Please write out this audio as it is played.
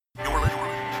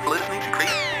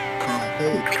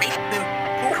Grace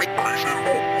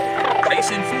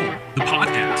in Full, the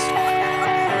podcast.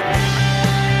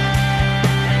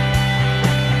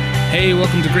 Hey,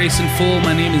 welcome to Grace in Full.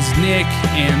 My name is Nick,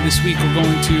 and this week we're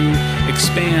going to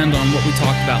expand on what we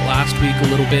talked about last week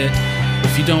a little bit.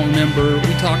 If you don't remember,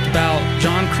 we talked about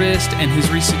John Crist and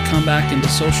his recent comeback into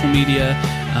social media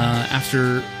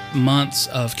after months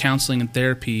of counseling and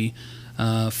therapy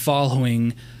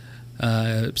following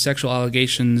sexual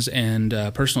allegations and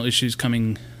personal issues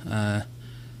coming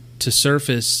to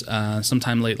surface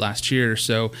sometime late last year.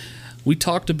 So we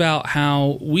talked about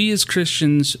how we as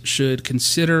Christians should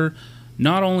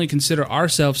not only consider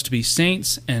ourselves to be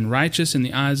saints and righteous in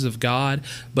the eyes of God,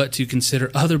 but to consider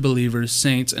other believers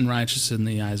saints and righteous in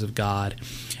the eyes of God.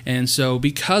 And so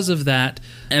because of that,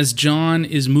 as John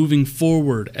is moving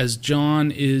forward, as John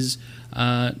is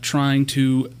trying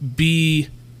to be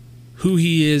who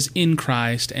he is in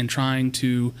Christ and trying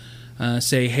to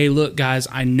say, hey, look, guys,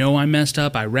 I know I messed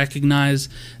up. I recognize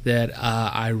that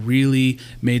I really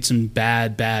made some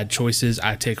bad choices.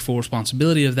 I take full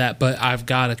responsibility of that, but I've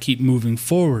got to keep moving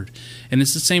forward. And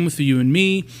it's the same with you and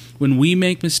me. When we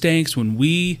make mistakes, when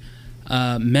we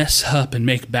mess up and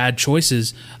make bad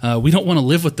choices, we don't want to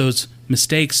live with those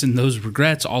mistakes and those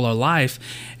regrets all our life.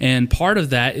 And part of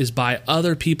that is by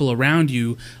other people around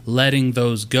you letting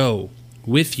those go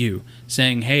with you,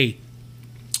 saying, hey,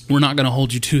 we're not going to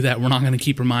hold you to that. We're not going to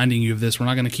keep reminding you of this. We're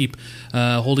not going to keep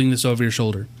holding this over your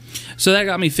shoulder. So that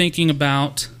got me thinking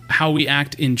about how we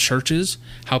act in churches,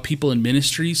 how people in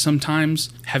ministry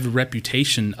sometimes have a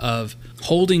reputation of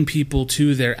holding people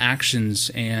to their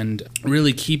actions and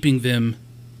really keeping them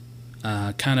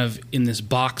kind of in this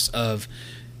box of,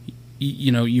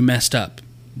 you messed up.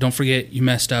 Don't forget you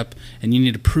messed up and you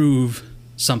need to prove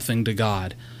something to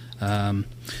God.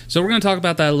 So we're going to talk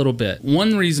about that a little bit.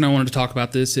 One reason I wanted to talk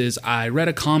about this is I read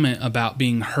a comment about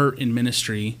being hurt in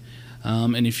ministry,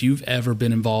 and if you've ever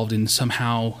been involved in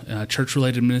somehow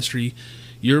church-related ministry,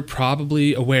 you're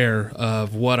probably aware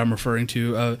of what I'm referring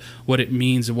to, what it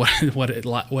means, and what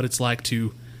it's like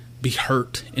to be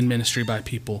hurt in ministry by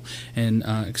people. And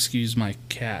excuse my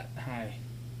cat. Hi.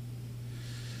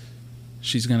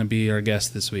 She's going to be our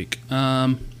guest this week.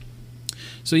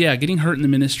 So yeah, getting hurt in the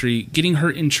ministry, getting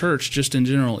hurt in church just in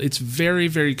general, it's very,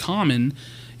 very common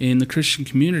in the Christian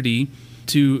community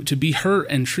to be hurt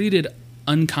and treated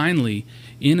unkindly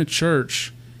in a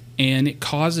church, and it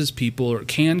causes people, or it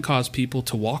can cause people,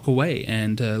 to walk away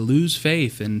and lose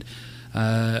faith and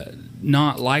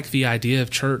not like the idea of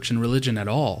church and religion at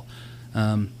all.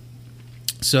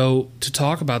 So to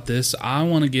talk about this, I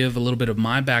want to give a little bit of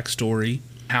my backstory,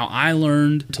 how I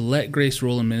learned to let grace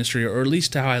rule in ministry, or at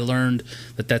least how I learned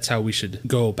that that's how we should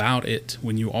go about it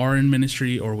when you are in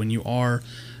ministry or when you are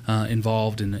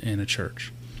involved in a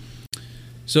church.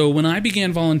 So when I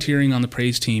began volunteering on the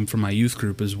praise team for my youth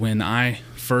group is when I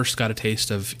first got a taste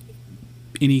of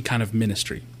any kind of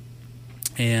ministry.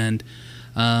 And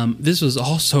this was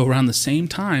also around the same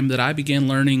time that I began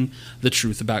learning the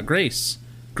truth about grace.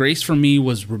 Grace for me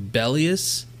was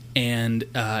rebellious, and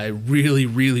it really,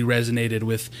 really resonated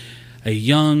with a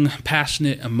young,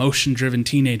 passionate, emotion-driven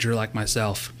teenager like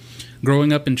myself.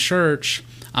 Growing up in church,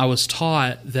 I was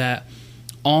taught that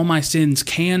all my sins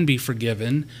can be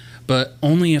forgiven, but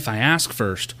only if I ask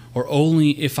first, or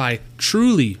only if I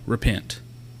truly repent.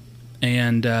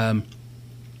 And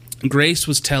grace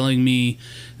was telling me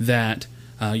that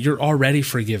you're already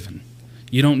forgiven.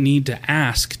 You don't need to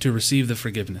ask to receive the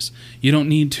forgiveness. You don't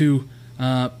need to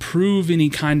prove any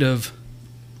kind of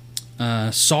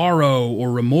sorrow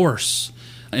or remorse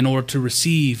in order to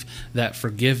receive that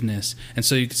forgiveness. And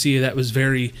so you can see that it was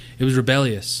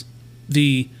rebellious.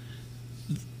 And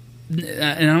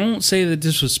I won't say that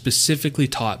this was specifically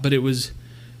taught, but it was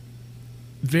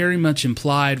very much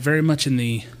implied, very much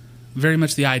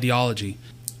the ideology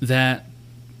that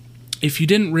if you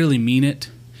didn't really mean it,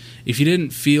 if you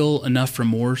didn't feel enough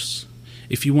remorse,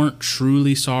 if you weren't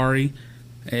truly sorry,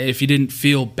 if you didn't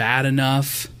feel bad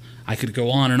enough, I could go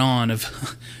on and on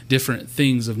of different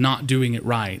things of not doing it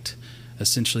right,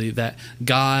 essentially, that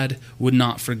God would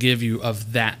not forgive you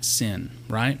of that sin,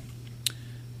 right?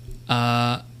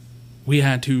 We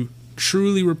had to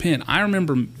truly repent. I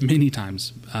remember many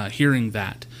times hearing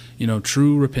that,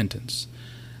 true repentance.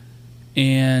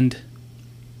 And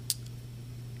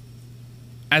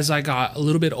as I got a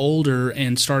little bit older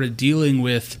and started dealing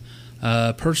with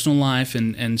personal life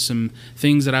and some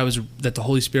things that the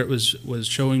Holy Spirit was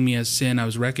showing me as sin, I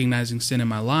was recognizing sin in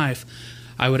my life,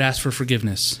 I would ask for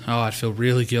forgiveness. I'd feel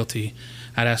really guilty.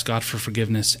 I'd ask God for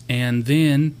forgiveness. And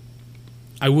then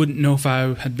I wouldn't know if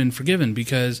I had been forgiven,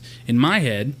 because in my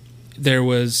head, there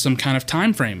was some kind of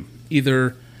time frame.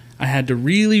 Either I had to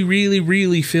really, really,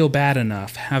 really feel bad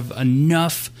enough, have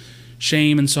enough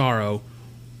shame and sorrow,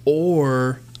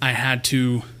 or I had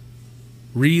to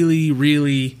really,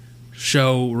 really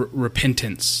show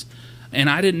repentance. And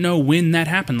I didn't know when that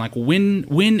happened. Like,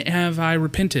 when have I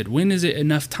repented? When is it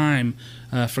enough time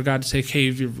for God to say, hey,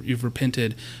 you've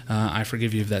repented, I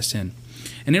forgive you of that sin?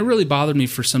 And it really bothered me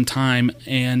for some time.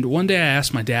 And one day I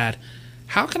asked my dad,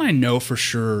 how can I know for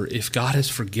sure if God has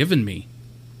forgiven me?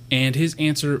 And his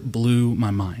answer blew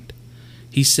my mind.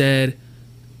 He said,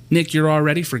 Nick, you're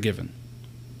already forgiven.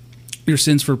 Your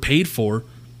sins were paid for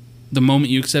the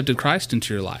moment you accepted Christ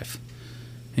into your life.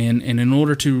 And in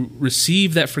order to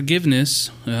receive that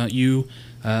forgiveness, you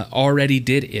already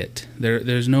did it.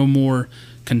 There's no more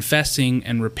confessing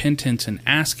and repentance and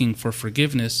asking for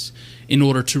forgiveness in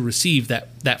order to receive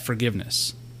that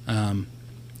forgiveness.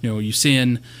 You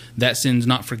sin, that sin's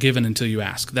not forgiven until you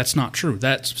ask. That's not true.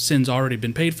 That sin's already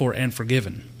been paid for and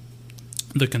forgiven.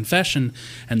 The confession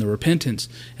and the repentance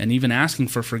and even asking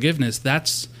for forgiveness,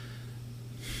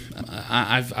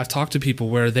 I've talked to people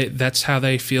where that's how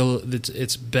they feel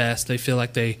it's best. They feel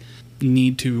like they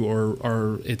need to,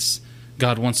 or it's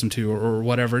God wants them to, or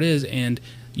whatever it is, and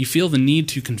you feel the need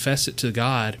to confess it to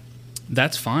God.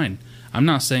 That's fine. I'm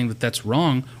not saying that that's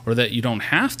wrong or that you don't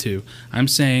have to. I'm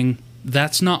saying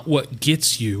that's not what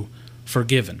gets you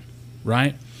forgiven,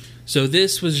 right? So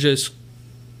this was just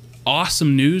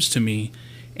awesome news to me,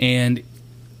 and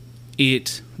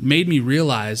it made me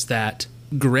realize that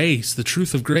grace, the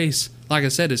truth of grace, like I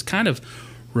said, is kind of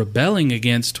rebelling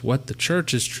against what the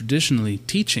church is traditionally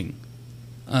teaching.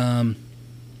 And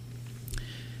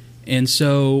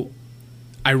so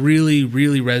I really,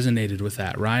 really resonated with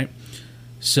that, right?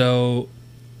 So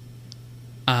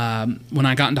when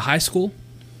I got into high school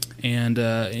and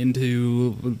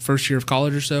into first year of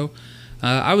college or so,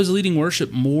 I was leading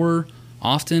worship more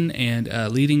often and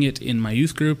leading it in my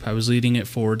youth group. I was leading it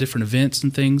for different events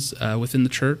and things within the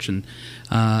church. And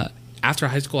after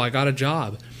high school, I got a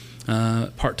job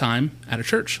part-time at a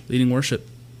church leading worship.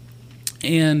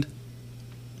 And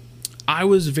I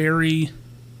was very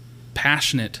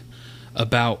passionate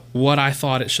about what I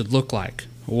thought it should look like,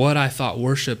 what I thought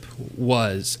worship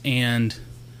was, and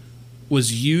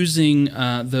was using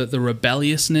the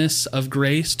rebelliousness of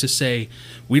grace to say,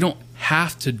 we don't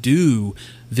have to do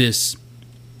this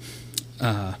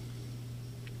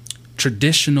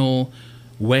traditional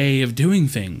way of doing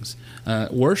things.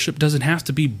 Worship doesn't have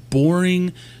to be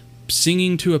boring,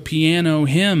 singing to a piano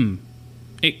hymn.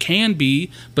 It can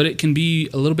be, but it can be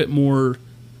a little bit more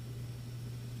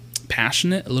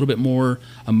passionate, a little bit more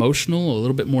emotional, a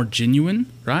little bit more genuine,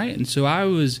 right? And so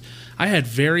I had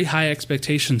very high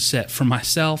expectations set for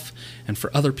myself and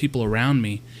for other people around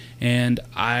me, and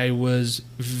I was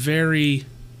very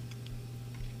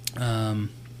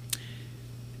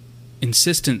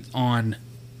insistent on,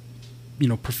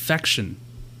 perfection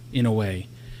in a way.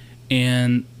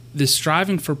 And this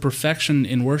striving for perfection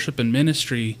in worship and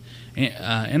ministry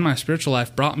and my spiritual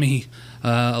life brought me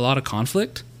a lot of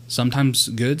conflict. Sometimes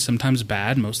good, sometimes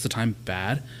bad, most of the time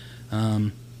bad.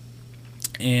 And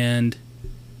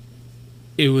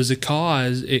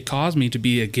it caused me to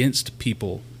be against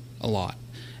people a lot.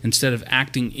 Instead of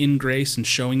acting in grace and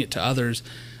showing it to others,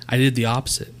 I did the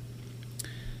opposite.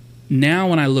 Now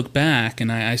when I look back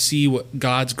and I see what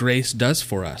God's grace does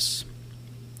for us,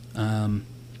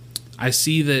 I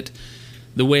see that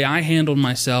the way I handled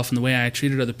myself and the way I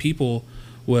treated other people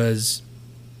was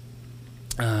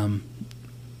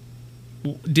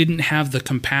didn't have the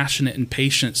compassionate and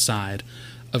patient side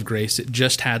of grace. It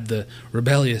just had the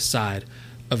rebellious side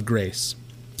of grace.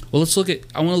 Well,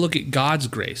 I want to look at God's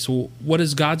grace. Well, what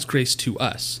is God's grace to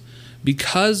us?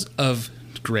 Because of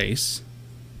grace,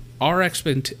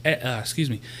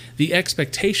 the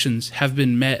expectations have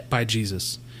been met by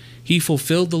Jesus. He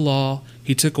fulfilled the law.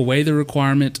 He took away the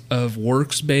requirement of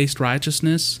works-based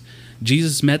righteousness.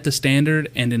 Jesus met the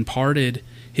standard and imparted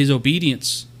his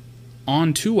obedience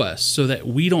onto us so that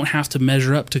we don't have to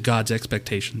measure up to God's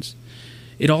expectations.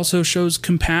 It also shows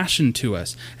compassion to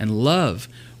us and love.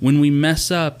 When we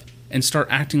mess up and start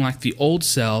acting like the old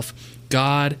self,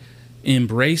 God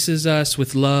embraces us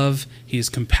with love. He is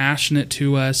compassionate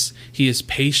to us. He is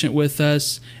patient with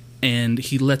us, and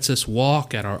he lets us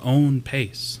walk at our own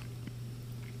pace.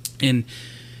 And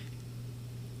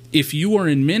if you are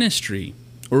in ministry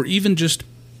or even just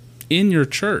in your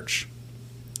church,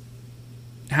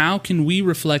 how can we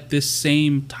reflect this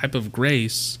same type of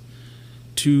grace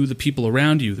to the people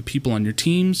around you, the people on your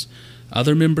teams,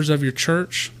 other members of your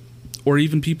church, or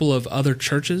even people of other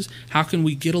churches? How can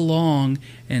we get along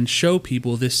and show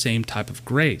people this same type of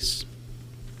grace?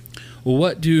 Well,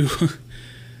 what do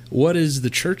what is the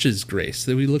church's grace?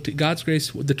 That we looked at God's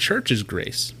grace, the church's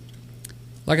grace.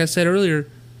 Like I said earlier,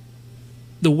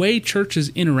 the way churches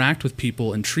interact with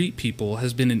people and treat people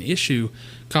has been an issue,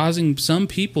 causing some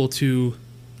people to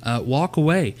walk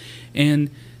away. And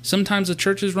sometimes the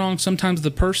church is wrong, sometimes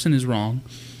the person is wrong.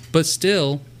 But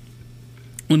still,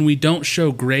 when we don't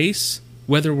show grace,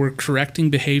 whether we're correcting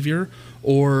behavior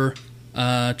or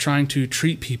trying to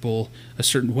treat people a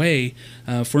certain way,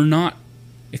 if we're not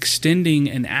extending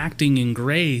and acting in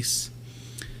grace,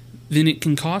 then it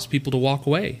can cause people to walk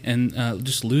away and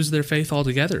just lose their faith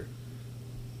altogether.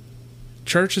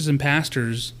 Churches and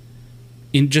pastors,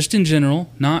 in general,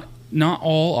 not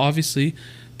all, obviously,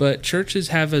 but churches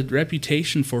have a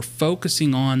reputation for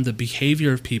focusing on the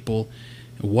behavior of people,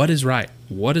 what is right,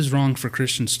 what is wrong for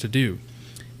Christians to do.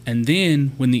 And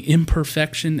then when the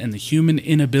imperfection and the human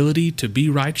inability to be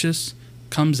righteous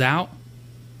comes out,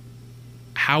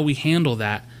 how we handle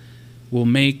that will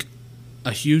make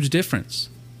a huge difference.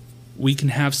 We can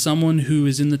have someone who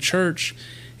is in the church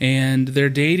and they're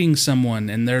dating someone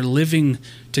and they're living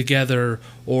together,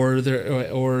 or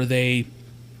they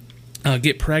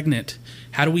get pregnant.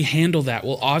 How do we handle that?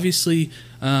 Well, obviously,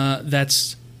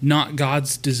 that's not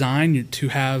God's design to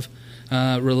have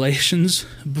relations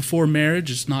before marriage.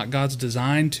 It's not God's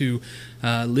design to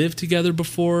live together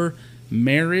before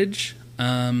marriage.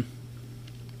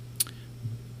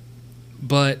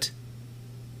 But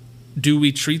do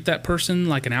we treat that person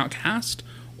like an outcast?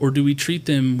 Or do we treat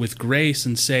them with grace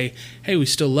and say, hey, we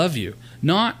still love you?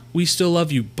 Not, we still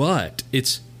love you, but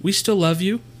it's, we still love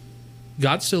you.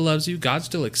 God still loves you. God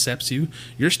still accepts you.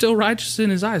 You're still righteous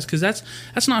in His eyes, because that's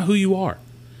not who you are.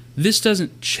 This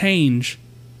doesn't change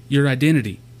your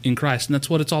identity in Christ, and that's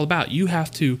what it's all about. You have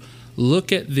to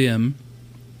look at them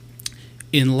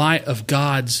in light of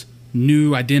God's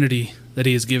new identity that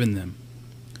He has given them.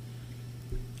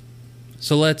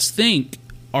 So let's think,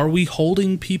 are we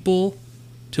holding people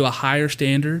to a higher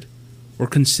standard or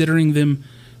considering them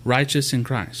righteous in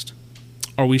Christ?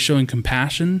 Are we showing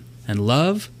compassion and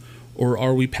love, or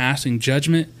are we passing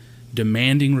judgment,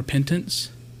 demanding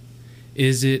repentance?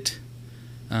 Is it,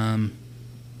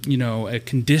 a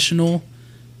conditional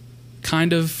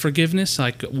kind of forgiveness?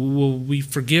 Like, will we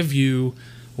forgive you,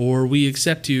 or we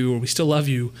accept you, or we still love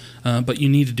you, but you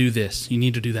need to do this, you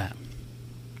need to do that.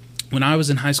 When I was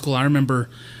in high school, I remember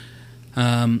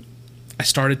I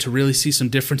started to really see some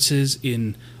differences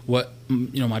in what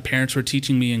my parents were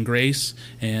teaching me in grace,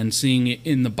 and seeing it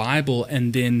in the Bible,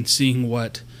 and then seeing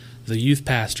what the youth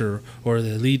pastor or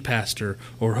the lead pastor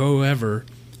or whoever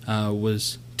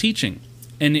was teaching.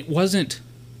 And it wasn't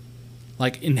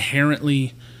like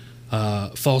inherently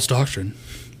false doctrine,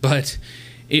 but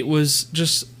it was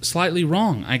just slightly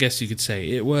wrong, I guess you could say.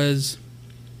 It was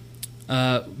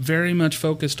very much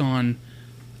focused on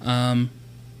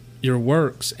your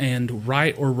works and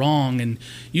right or wrong, and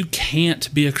you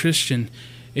can't be a Christian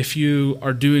if you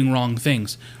are doing wrong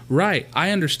things. Right,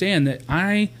 I understand that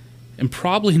I am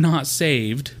probably not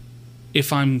saved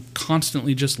if I'm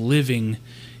constantly just living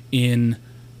in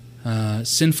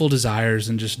sinful desires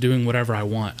and just doing whatever I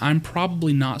want. I'm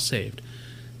probably not saved.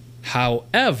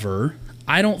 However,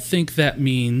 I don't think that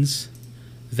means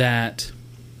that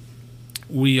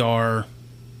we are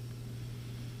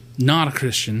not a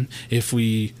Christian if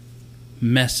we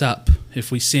mess up,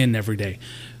 if we sin every day.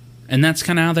 And that's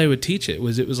kind of how they would teach it.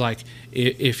 It was like,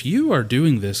 if you are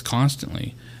doing this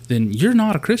constantly, then you're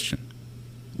not a Christian.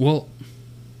 Well,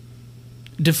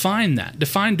 define that.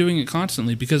 Define doing it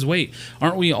constantly, because wait,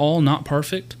 aren't we all not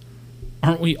perfect?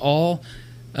 Aren't we all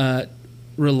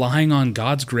relying on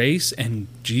God's grace and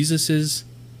Jesus's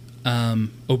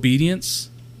obedience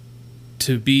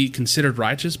to be considered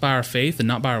righteous by our faith and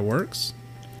not by our works?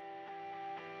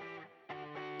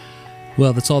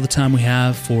 Well, that's all the time we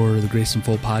have for the Grace in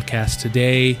Full podcast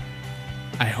today.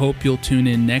 I hope you'll tune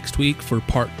in next week for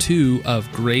part 2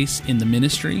 of Grace in the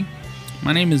Ministry.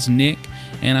 My name is Nick,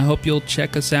 and I hope you'll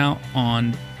check us out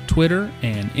on Twitter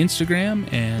and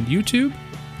Instagram and YouTube,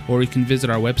 or you can visit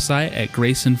our website at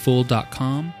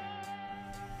graceinfull.com.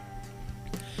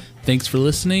 Thanks for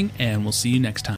listening, and we'll see you next time.